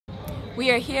We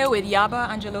are here with Yaba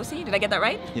Angelosi. Did I get that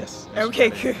right? Yes. Okay,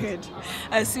 good.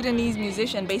 A Sudanese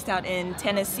musician based out in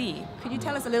Tennessee. Could you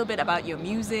tell us a little bit about your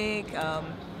music?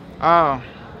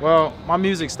 Well, my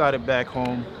music started back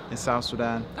home in South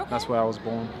Sudan. Okay. That's where I was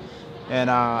born. And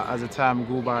as the time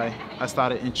grew by, I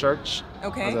started in church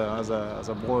as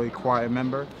a boy choir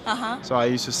member. So I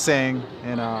used to sing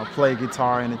and play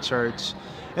guitar in the church.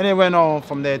 And it went on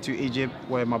from there to Egypt,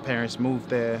 where my parents moved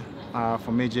there.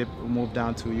 From Egypt, we moved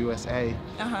down to USA.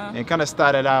 And kind of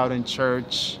started out in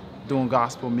church, doing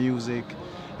gospel music.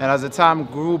 And as the time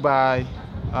grew by,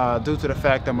 due to the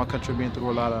fact that my country been through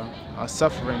a lot of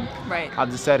suffering, I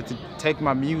decided to take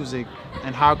my music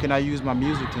and how can I use my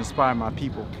music to inspire my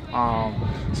people.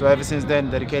 So ever since then,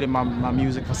 dedicated my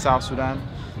music for South Sudan,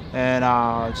 and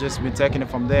just been taking it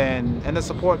from there. And the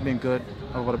support been good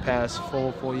over the past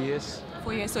four years.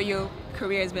 4 years. So your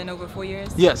career has been over 4 years?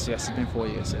 Yes, it's been 4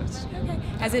 years. Yes. Okay.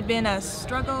 Has it been a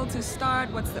struggle to start?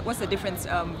 What's the difference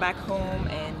back home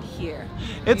and here?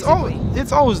 It's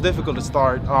always difficult to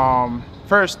start.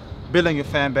 First, building your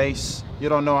fan base. You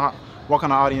don't know what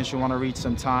kind of audience you want to reach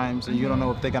sometimes, and you don't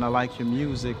know if they're gonna like your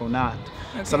music or not.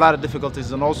 It's a lot of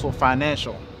difficulties, and also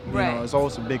financial. You know, it's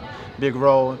also a big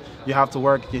role. You have to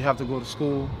work, you have to go to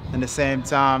school, at the same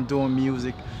time doing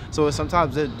music. So it's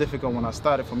sometimes difficult when I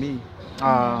started for me.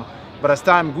 But as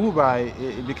time grew by,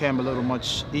 it became a little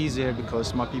much easier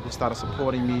because my people started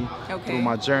supporting me through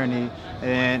my journey,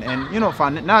 and you know,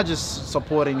 not just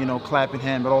supporting, you know, clapping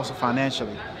hand, but also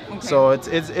financially. So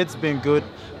it's been good.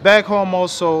 Back home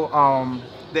also,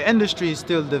 the industry is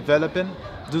still developing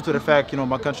due to the fact, you know,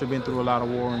 my country been through a lot of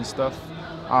war and stuff.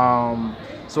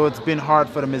 So it's been hard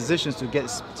for the musicians to get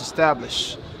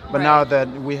established. But now that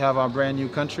we have our brand new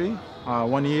country,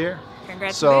 1 year.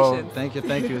 Congratulations. So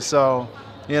thank you. So,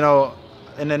 you know,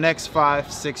 in the next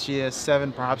 5, 6 years,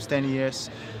 7, perhaps 10 years,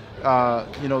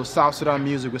 you know, South Sudan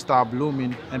music will start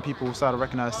blooming and people will start to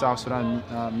recognize South Sudan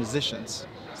musicians.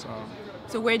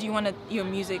 So where do you want your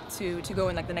music to go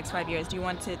in like the next 5 years? Do you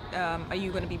want it? Are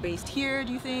you going to be based here?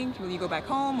 Do you think? Will you go back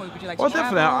home, or would you like to travel?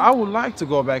 Definitely. I would like to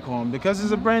go back home because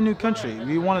it's a brand new country.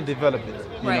 We want to develop it,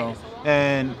 you know.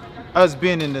 And us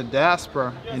being in the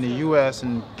diaspora in the U.S.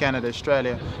 and Canada,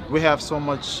 Australia, we have so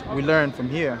much we learn from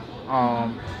here.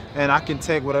 And I can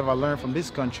take whatever I learned from this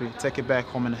country, take it back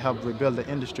home and help rebuild the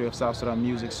industry of South Sudan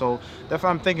music. So definitely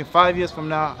I'm thinking 5 years from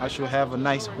now, I should have a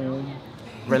nice home,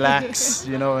 relax,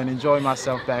 you know, and enjoy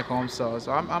myself back home. So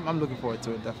I'm looking forward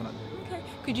to it, definitely. Okay.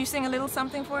 Could you sing a little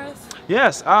something for us?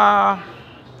 Yes. Yeah,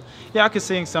 I could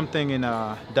sing something in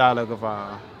dialogue of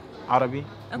Arabic,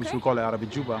 which we call it Arabic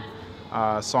Juba.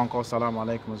 A song called Salamu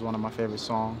Alaikum is one of my favorite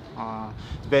songs.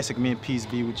 It's basically mean peace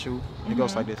be with you. It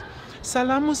goes like this.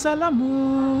 Salamu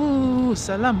salamu,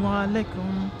 salamu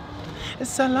alaikum.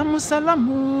 Salamu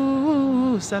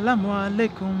salamu, salamu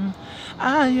alaikum.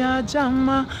 Aya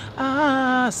jama,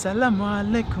 salamu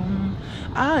alaikum.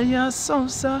 Aya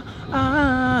sosa,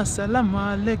 salamu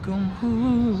alaikum.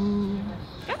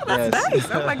 Oh, that's nice.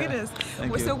 Oh my goodness.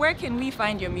 So where can we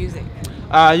find your music?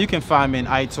 You can find me in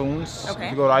iTunes.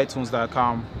 You go to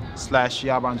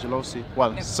itunes.com/Yaba Angelosi.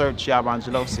 Well, search Yaba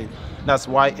Angelosi. That's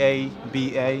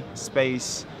YABA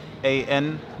space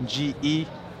ANGELOSI.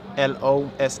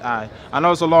 I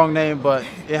know it's a long name, but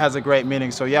it has a great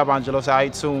meaning. So Yaba Angelosi,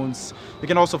 iTunes. You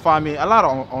can also find me a lot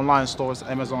of online stores,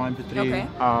 Amazon MP3,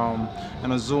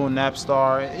 and a Zoom,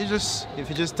 Napstar. If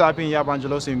you just type in Yaba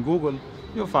Angelosi in Google,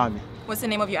 you'll find me. What's the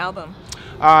name of your album?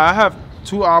 I have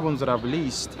 2 albums that I've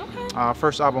released.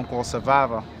 First album called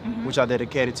Survivor, which I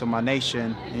dedicated to my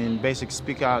nation, and basically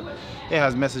speak out. It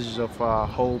has messages of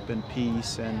hope and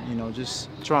peace, and you know, just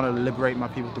trying to liberate my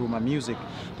people through my music.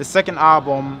 The second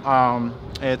album,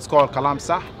 it's called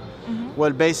Kalamsa.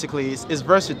 Well, basically, it's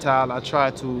versatile. I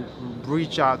try to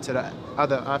reach out to the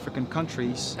other African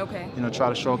countries. You know, try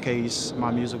to showcase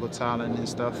my musical talent and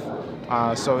stuff.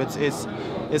 So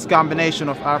it's combination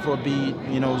of Afrobeat,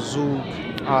 you know, zouk,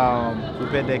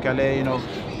 coupé décalé, you know,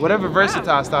 whatever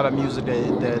versatile style of music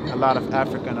that a lot of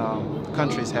African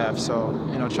countries have. So,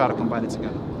 you know, try to combine it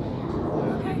together.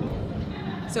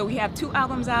 So we have 2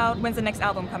 albums out. When's the next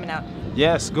album coming out?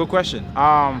 Yes, good question.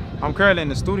 I'm currently in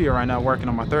the studio right now working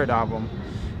on my 3rd album,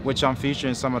 which I'm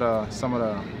featuring some of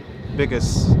the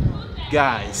biggest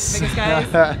guys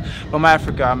from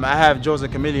Africa. I have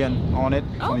Joseph Chameleon on it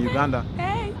from Uganda.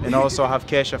 And also I have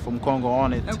Kesha from Congo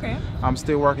on it. I'm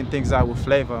still working things out with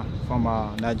Flavor from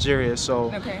Nigeria.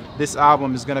 So this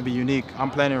album is gonna be unique. I'm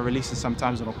planning on releasing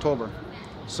sometimes in October.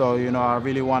 So, you know, I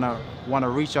really wanna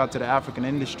reach out to the African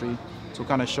industry to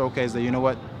kind of showcase that, you know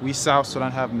what, we South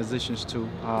Sudan have musicians too.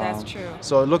 That's true.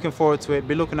 So looking forward to it,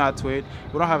 be looking out to it.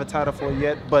 We don't have a title for it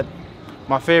yet, but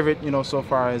My favorite, so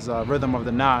far is Rhythm of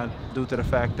the Nile, due to the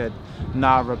fact that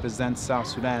Nile represents South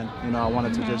Sudan. I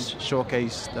wanted to just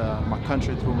showcase my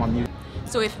country through my music.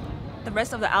 So if the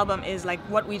rest of the album is like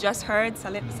what we just heard,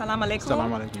 Salam Alaikum,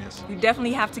 Salam alaikum, yes. you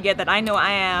definitely have to get that. I Know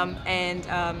I Am and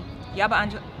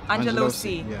Yaba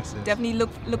Angelosi. Yes. Definitely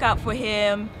look out for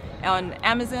him on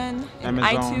Amazon,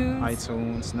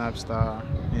 iTunes, Snapstar.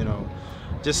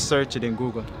 Just search it in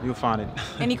Google. You'll find it.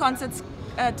 Any concerts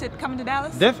coming to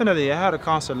Dallas? Definitely. I had a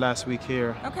concert last week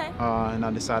here. Okay. And I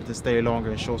decided to stay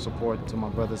longer and show support to my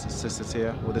brothers and sisters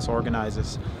here with its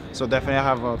organizers. So definitely I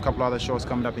have a couple other shows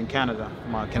coming up in Canada.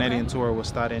 My Canadian tour will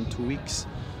start in 2 weeks.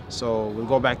 So we'll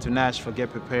go back to Nashville,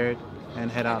 get prepared, and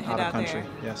head out of country.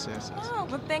 There. Yes. Oh,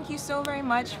 well, thank you so very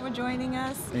much for joining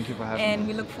us. Thank you for having me. And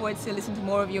we look forward to listening to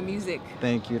more of your music.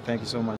 Thank you so much.